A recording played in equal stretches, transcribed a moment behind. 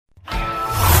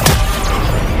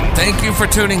Thank you for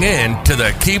tuning in to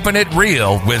the Keeping It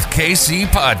Real with KC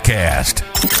podcast,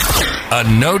 a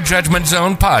no judgment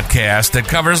zone podcast that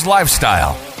covers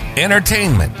lifestyle,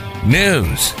 entertainment,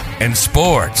 news, and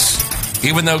sports.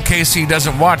 Even though KC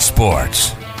doesn't watch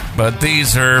sports, but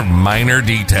these are minor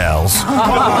details.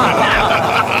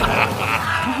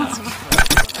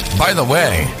 By the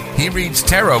way, he reads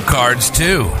tarot cards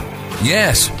too.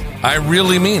 Yes, I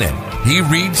really mean it. He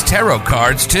reads tarot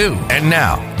cards too. And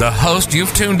now, the host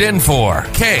you've tuned in for,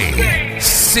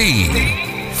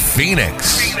 KC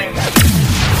Phoenix.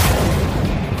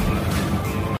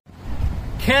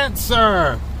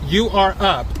 Cancer, you are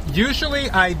up. Usually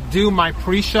I do my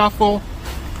pre-shuffle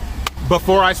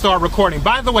before I start recording.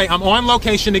 By the way, I'm on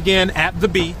location again at the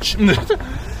beach.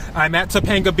 I'm at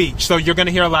Topanga Beach. So you're going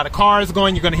to hear a lot of cars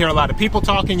going. You're going to hear a lot of people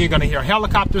talking. You're going to hear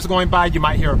helicopters going by. You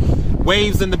might hear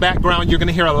waves in the background. You're going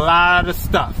to hear a lot of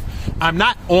stuff. I'm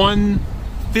not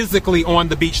physically on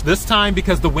the beach this time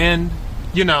because the wind,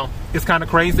 is kind of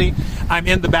crazy. I'm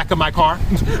in the back of my car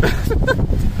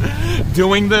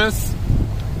doing this.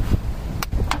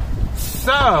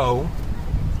 So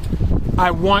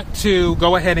I want to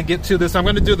go ahead and get to this. I'm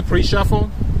going to do the pre-shuffle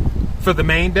for the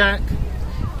main deck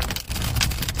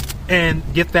and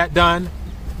get that done.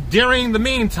 During the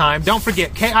meantime, don't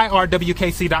forget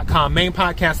KIRWKC.com, main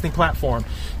podcasting platform.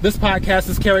 This podcast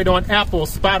is carried on Apple,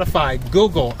 Spotify,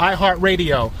 Google,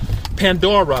 iHeartRadio,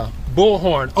 Pandora,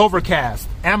 Bullhorn, Overcast,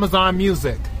 Amazon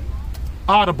Music,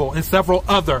 Audible, and several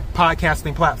other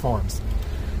podcasting platforms.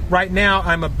 Right now,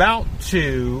 I'm about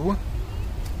to...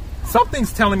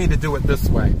 Something's telling me to do it this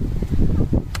way.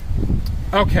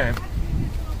 Okay.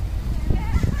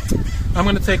 I'm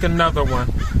going to take another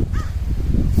one.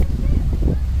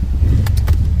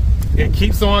 It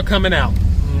keeps on coming out.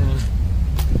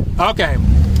 Okay.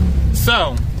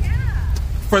 So,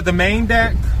 for the main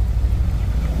deck,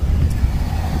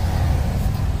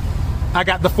 I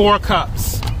got the Four of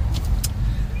Cups.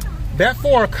 That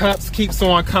Four of Cups keeps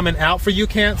on coming out for you,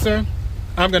 Cancer.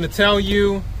 I'm going to tell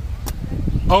you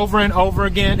over and over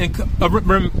again. And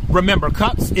remember,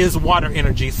 Cups is water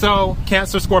energy. So,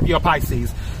 Cancer, Scorpio,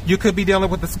 Pisces. You could be dealing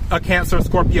with a Cancer,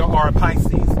 Scorpio, or a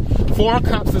Pisces. Four of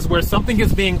Cups is where something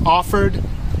is being offered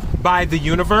by the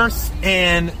universe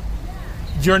and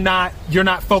you're not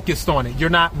focused on it. You're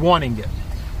not wanting it.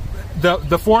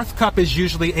 The fourth cup is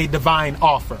usually a divine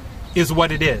offer, is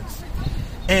what it is.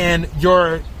 And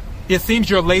it seems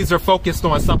you're laser focused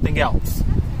on something else.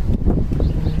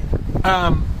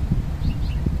 I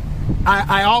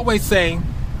always say,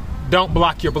 don't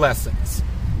block your blessings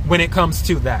when it comes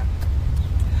to that.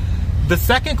 The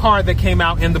second card that came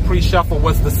out in the pre-shuffle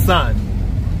was the Sun.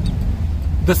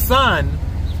 The Sun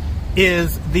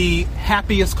is the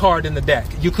happiest card in the deck.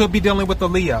 You could be dealing with a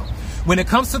Leo. When it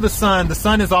comes to the Sun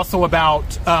is also about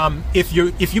if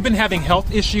you've been having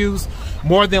health issues,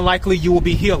 more than likely you will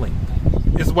be healing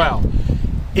as well.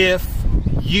 If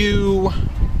you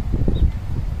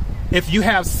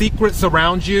have secrets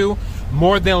around you,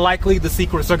 more than likely the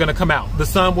secrets are going to come out. The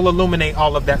Sun will illuminate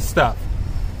all of that stuff.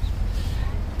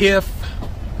 If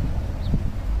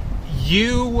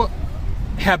you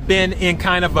have been in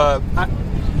kind of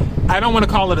I don't want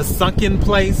to call it a sunken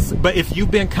place, but if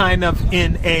you've been kind of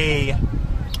in a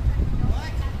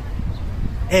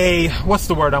what's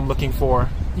the word I'm looking for?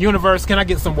 Universe, can I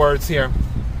get some words here?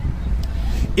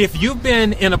 If you've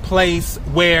been in a place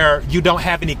where you don't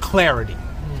have any clarity,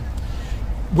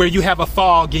 where you have a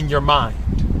fog in your mind,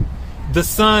 the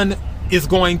Sun is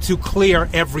going to clear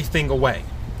everything away.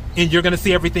 And you're going to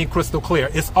see everything crystal clear.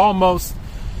 It's almost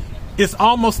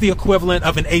the equivalent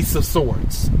of an Ace of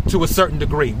Swords to a certain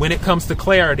degree when it comes to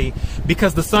clarity,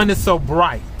 because the Sun is so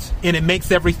bright and it makes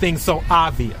everything so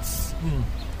obvious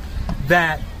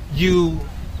that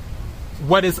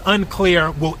what is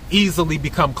unclear will easily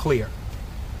become clear.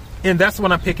 And that's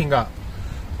what I'm picking up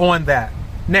on that.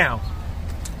 Now,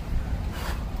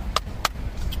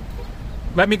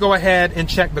 let me go ahead and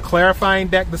check the clarifying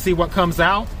deck to see what comes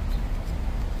out.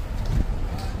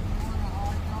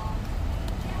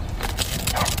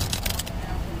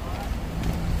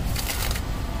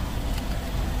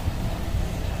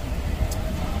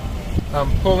 I'm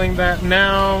pulling that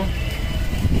now.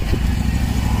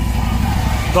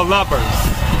 The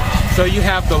Lovers. So you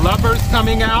have the Lovers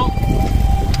coming out.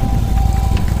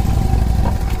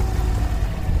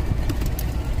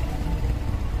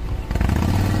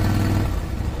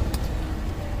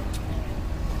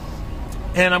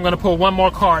 And I'm going to pull one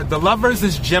more card. The Lovers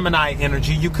is Gemini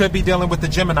energy. You could be dealing with the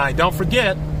Gemini. Don't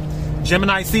forget,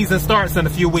 Gemini season starts in a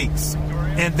few weeks.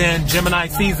 And then Gemini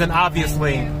season,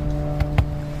 obviously,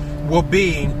 will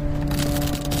be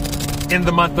in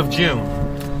the month of June.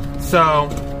 So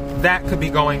that could be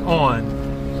going on.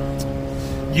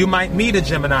 You might meet a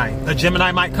Gemini. A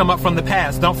Gemini might come up from the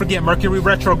past. Don't forget, Mercury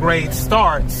retrograde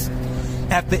starts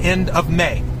at the end of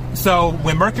May. So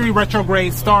when Mercury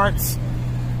retrograde starts,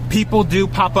 people do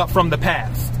pop up from the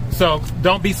past. So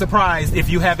don't be surprised if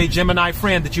you have a Gemini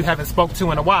friend that you haven't spoke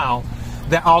to in a while,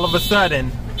 that all of a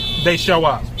sudden they show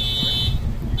up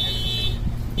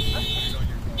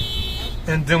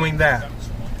and doing that.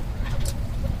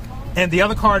 And the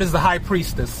other card is the High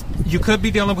Priestess. You could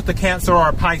be dealing with the Cancer or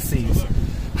a Pisces.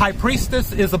 High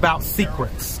Priestess is about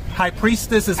secrets. High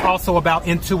Priestess is also about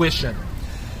intuition.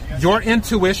 Your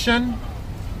intuition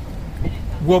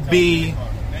will be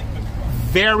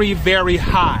very, very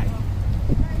high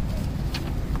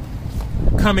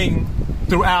coming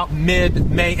throughout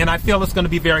mid-May, and I feel it's going to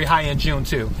be very high in June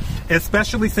too,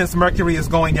 especially since Mercury is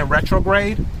going in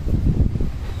retrograde.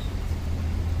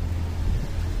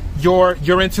 Your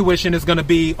intuition is going to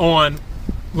be on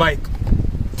like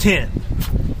 10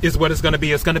 is what it's going to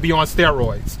be. It's going to be on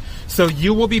steroids. So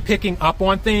you will be picking up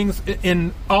on things.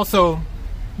 And also,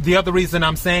 the other reason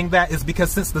I'm saying that is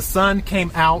because since the sun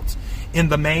came out in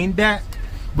the main deck,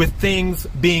 with things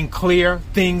being clear,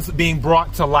 things being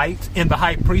brought to light in the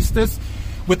High Priestess,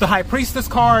 with the High Priestess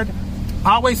card,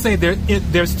 I always say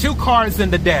there's two cards in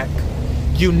the deck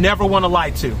you never want to lie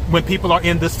to when people are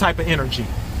in this type of energy.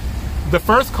 The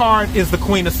first card is the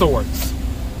Queen of Swords.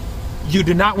 You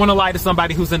do not want to lie to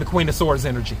somebody who's in the Queen of Swords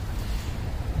energy.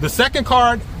 The second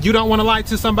card you don't want to lie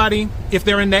to somebody if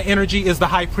they're in that energy is the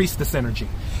High Priestess energy.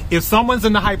 If someone's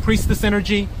in the High Priestess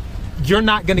energy, you're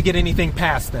not going to get anything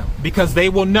past them because they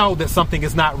will know that something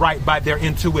is not right by their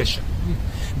intuition.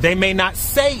 They may not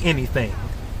say anything,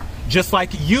 just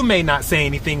like you may not say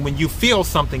anything when you feel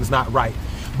something's not right,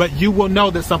 but you will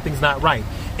know that something's not right.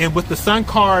 And with the Sun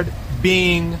card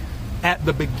being at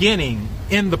the beginning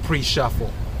in the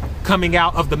pre-shuffle, coming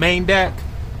out of the main deck,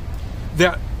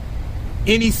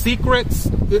 any secrets,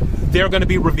 they're going to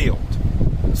be revealed.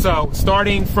 So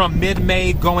starting from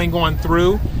mid-May going on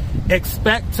through,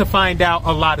 expect to find out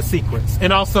a lot of secrets.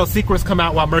 And also secrets come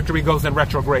out while Mercury goes in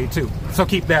retrograde too. So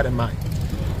keep that in mind.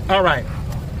 All right.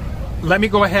 Let me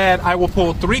go ahead. I will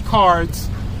pull 3 cards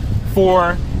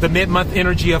for the mid-month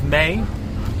energy of May.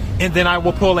 And then I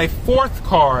will pull a 4th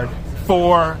card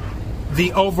for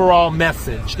the overall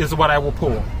message is what I will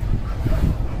pull.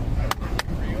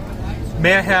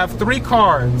 May I have 3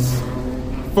 cards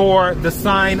for the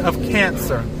sign of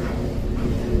Cancer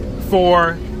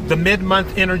for the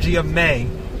mid-month energy of May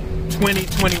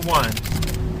 2021?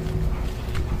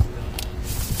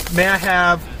 May I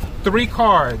have 3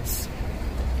 cards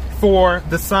for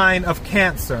the sign of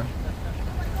Cancer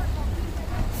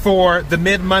for the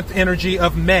mid-month energy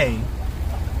of May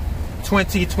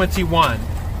 2021?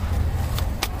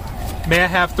 May I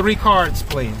have 3 cards,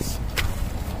 please?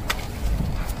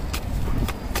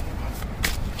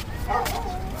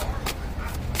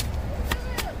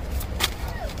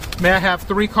 May I have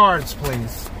 3 cards,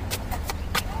 please?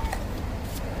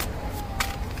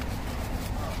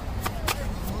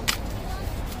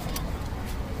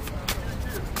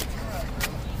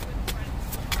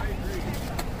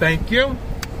 Thank you.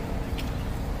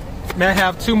 May I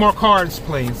have 2 more cards,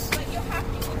 please?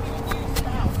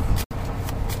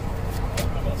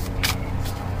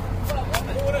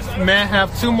 May I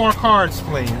have 2 more cards,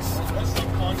 please?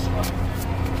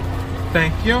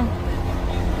 Thank you.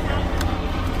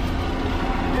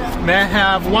 May I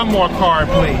have 1 more card,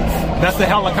 please? That's the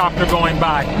helicopter going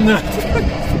by.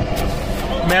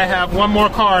 May I have 1 more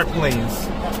card, please?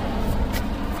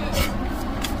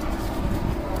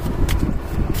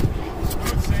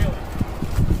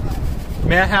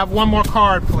 May I have 1 more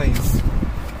card, please?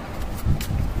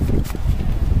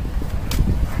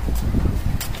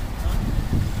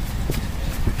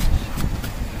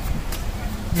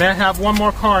 May I have 1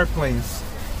 more card, please?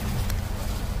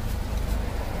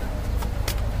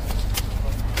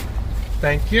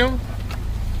 Thank you.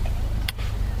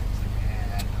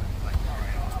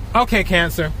 Okay,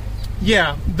 Cancer.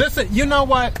 Yeah, you know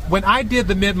what? When I did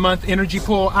the mid-month energy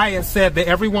pull, I had said that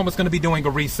everyone was going to be doing a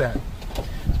reset.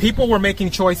 People were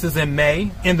making choices in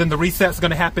May, and then the reset's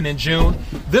going to happen in June.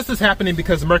 This is happening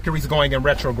because Mercury's going in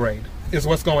retrograde, is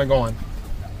what's going on.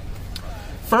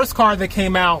 First card that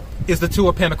came out is the 2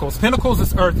 of Pentacles. Pentacles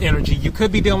is earth energy. You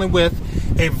could be dealing with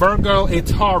a Virgo, a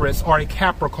Taurus, or a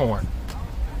Capricorn.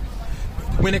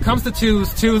 When it comes to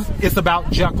twos, it's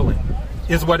about juggling,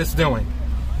 is what it's doing.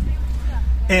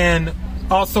 And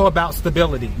also about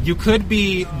stability. You could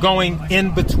be going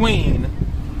in between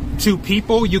 2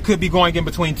 people. You could be going in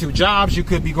between 2 jobs. You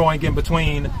could be going in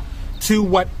between 2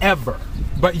 whatever.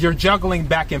 but you're juggling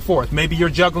back and forth. Maybe you're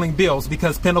juggling bills,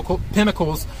 because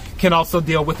Pentacles can also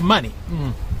deal with money.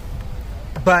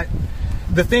 But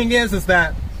the thing is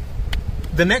that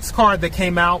the next card that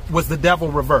came out was the Devil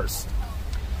reversed.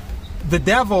 The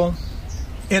Devil,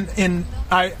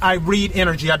 I read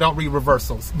energy, I don't read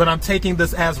reversals, but I'm taking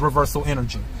this as reversal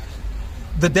energy.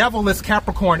 The Devil is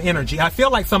Capricorn energy. I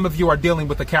feel like some of you are dealing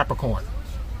with the Capricorn,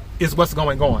 is what's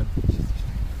going on.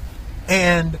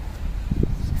 And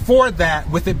for that,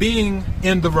 with it being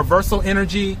in the reversal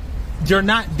energy, you're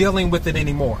not dealing with it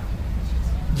anymore.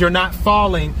 You're not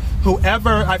falling. Whoever,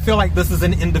 I feel like this is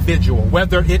an individual,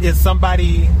 whether it is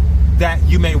somebody that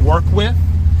you may work with,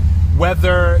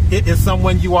 whether it is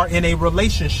someone you are in a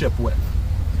relationship with.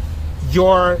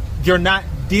 You're not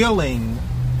dealing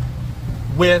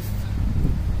with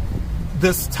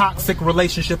this toxic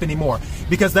relationship anymore,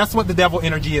 because that's what the devil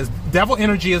energy is. Devil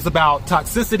energy is about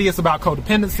toxicity, it's about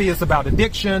codependency, it's about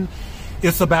addiction,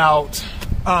 it's about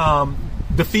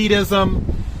defeatism,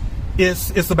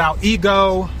 it's about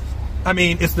ego. I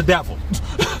mean, it's the devil.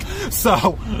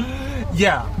 So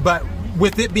yeah, but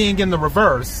with it being in the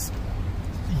reverse,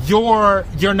 you're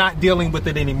not dealing with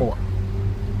it anymore.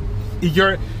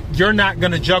 You're not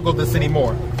going to juggle this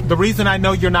anymore. The reason I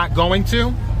know you're not going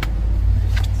to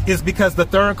is because the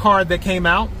third card that came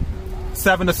out,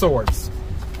 Seven of Swords.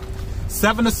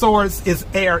 Seven of Swords is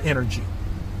air energy.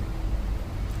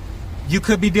 You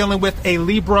could be dealing with a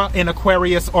Libra, an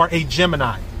Aquarius, or a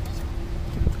Gemini.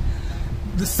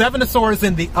 The Seven of Swords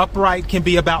in the upright can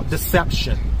be about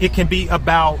deception. It can be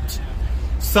about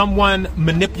someone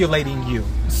manipulating you,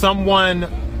 someone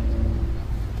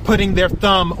putting their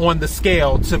thumb on the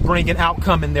scale to bring an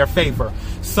outcome in their favor,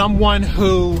 someone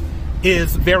who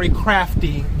is very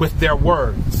crafty with their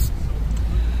words.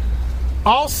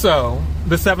 Also,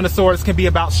 the Seven of Swords can be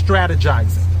about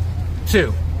strategizing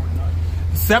too.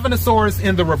 Seven of Swords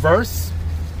in the reverse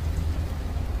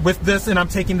with this, and I'm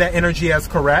taking that energy as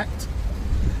correct,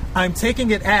 I'm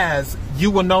taking it as you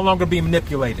will no longer be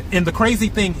manipulated. And the crazy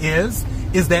thing is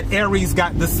that Aries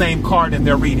got the same card in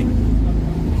their reading.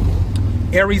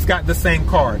 Aries got the same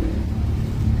card,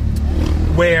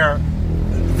 where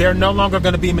they're no longer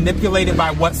going to be manipulated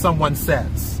by what someone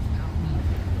says.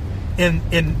 And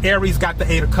Aries got the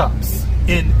Eight of Cups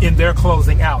in their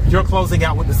closing out. You're closing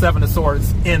out with the Seven of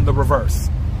Swords in the reverse.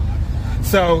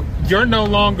 So you're no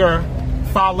longer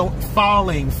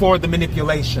falling for the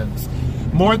manipulations.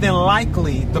 More than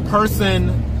likely, the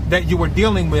person that you were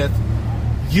dealing with,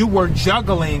 you were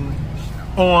juggling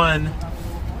on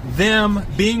them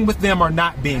being with them or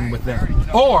not being with them.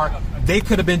 Or they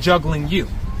could have been juggling you,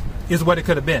 is what it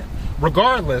could have been.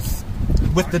 Regardless,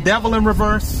 with the devil in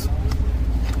reverse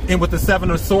and with the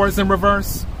Seven of Swords in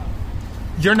reverse,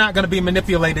 you're not going to be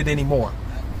manipulated anymore.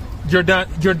 You're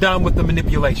done with the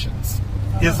manipulations,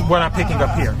 is what I'm picking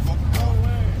up here.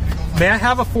 May I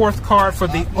have a fourth card for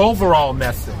the overall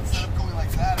message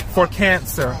for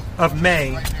Cancer of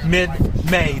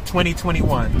mid-May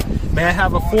 2021? May I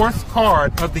have a fourth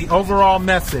card of the overall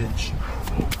message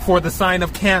for the sign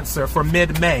of Cancer for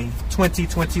mid-May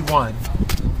 2021?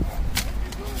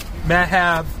 May I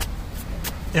have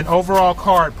an overall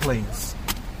card, please?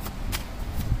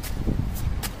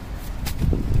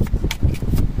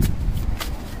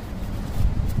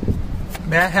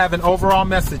 May I have an overall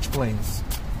message, please?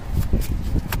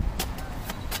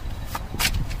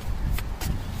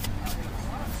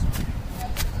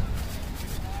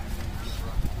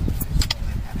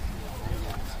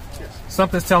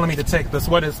 Something's telling me to take this.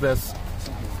 What is this?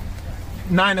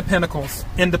 Nine of Pentacles,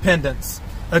 independence.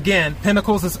 Again,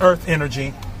 Pentacles is earth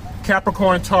energy.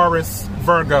 Capricorn, Taurus,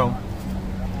 Virgo.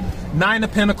 Nine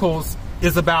of Pentacles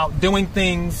is about doing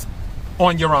things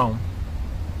on your own,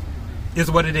 is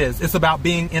what it is. It's about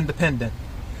being independent.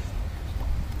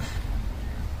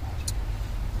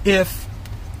 If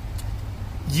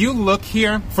you look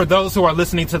here, for those who are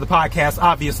listening to the podcast,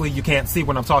 obviously you can't see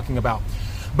what I'm talking about.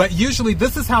 But usually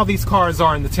this is how these cards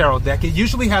are in the tarot deck. It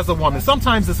usually has a woman.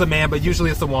 Sometimes it's a man, but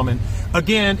usually it's a woman.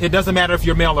 Again, it doesn't matter if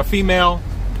you're male or female.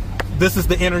 This is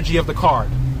the energy of the card,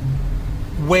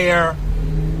 where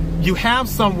you have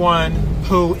someone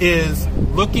who is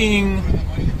looking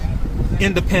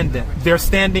independent. They're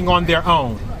standing on their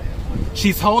own.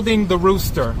 She's holding the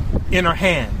rooster in her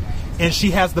hand, and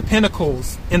she has the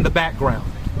pentacles in the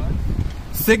background,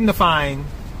 signifying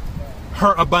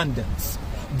her abundance.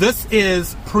 This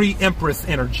is pre-Empress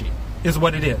energy, is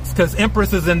what it is. Because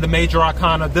Empress is in the major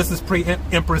arcana. This is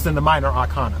pre-Empress in the minor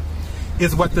arcana,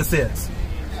 is what this is.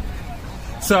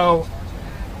 So,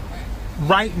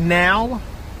 right now,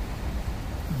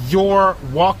 you're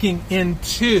walking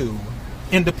into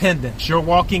independence. You're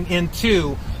walking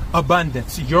into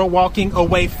abundance. You're walking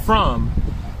away from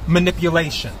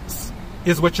manipulations,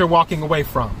 is what you're walking away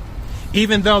from.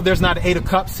 Even though there's not an 8 of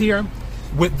Cups here,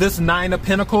 with this 9 of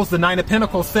Pentacles, the 9 of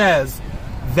Pentacles says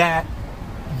that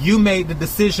you made the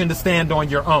decision to stand on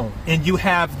your own, and you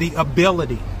have the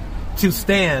ability to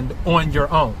stand on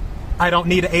your own. I don't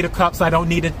need an 8 of Cups. I don't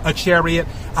need a Chariot.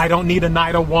 I don't need a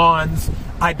Knight of Wands.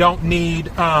 I don't need,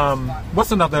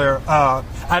 what's another?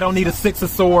 I don't need a 6 of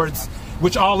Swords,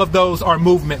 which all of those are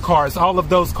movement cards. All of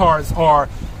those cards are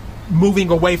moving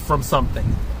away from something.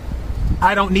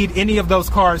 I don't need any of those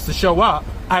cards to show up.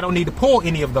 I don't need to pull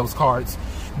any of those cards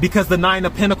because the 9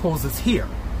 of Pentacles is here.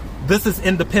 This is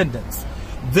independence.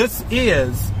 This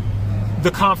is the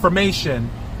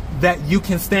confirmation that you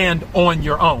can stand on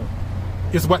your own,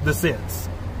 is what this is.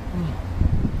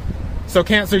 So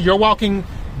Cancer, you're walking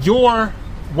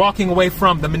away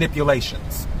from the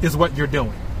manipulations, is what you're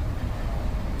doing.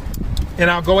 And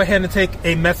I'll go ahead and take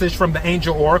a message from the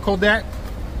Angel Oracle deck.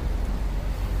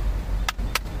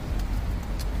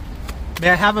 May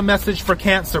I have a message for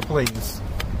Cancer, please?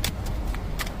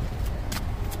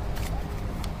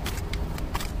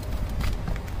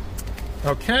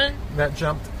 Okay, that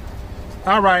jumped.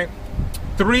 All right,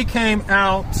 3 came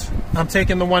out. I'm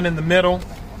taking the one in the middle.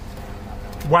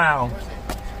 Wow.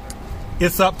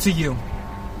 It's up to you.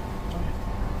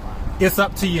 It's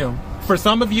up to you. For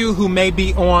some of you who may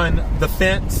be on the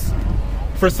fence,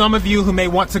 for some of you who may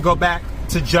want to go back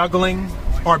to juggling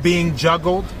or being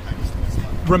juggled,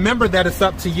 remember that it's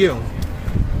up to you.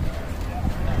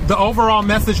 The overall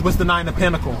message was the 9 of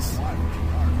Pentacles.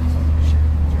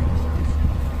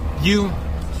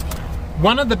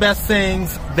 One of the best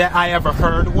things that I ever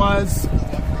heard was,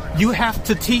 you have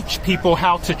to teach people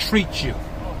how to treat you.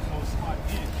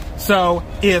 So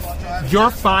if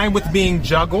you're fine with being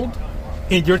juggled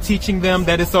and you're teaching them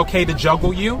that it's okay to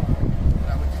juggle you,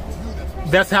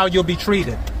 that's how you'll be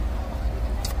treated.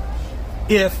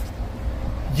 If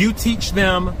you teach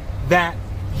them that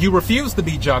you refuse to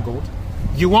be juggled,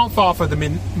 you won't fall for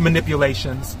the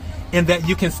manipulations, and that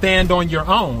you can stand on your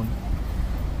own,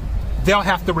 they'll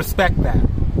have to respect that.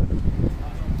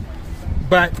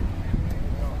 But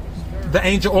the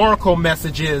Angel Oracle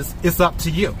message is, it's up to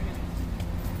you.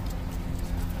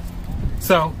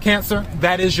 So, Cancer,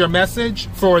 that is your message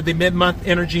for the mid-month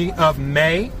energy of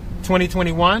May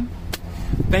 2021.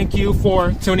 Thank you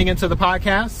for tuning into the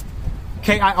podcast.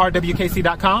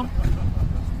 KIRWKC.com.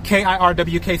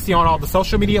 KIRWKC on all the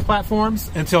social media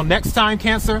platforms. Until next time,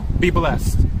 Cancer, be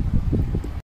blessed.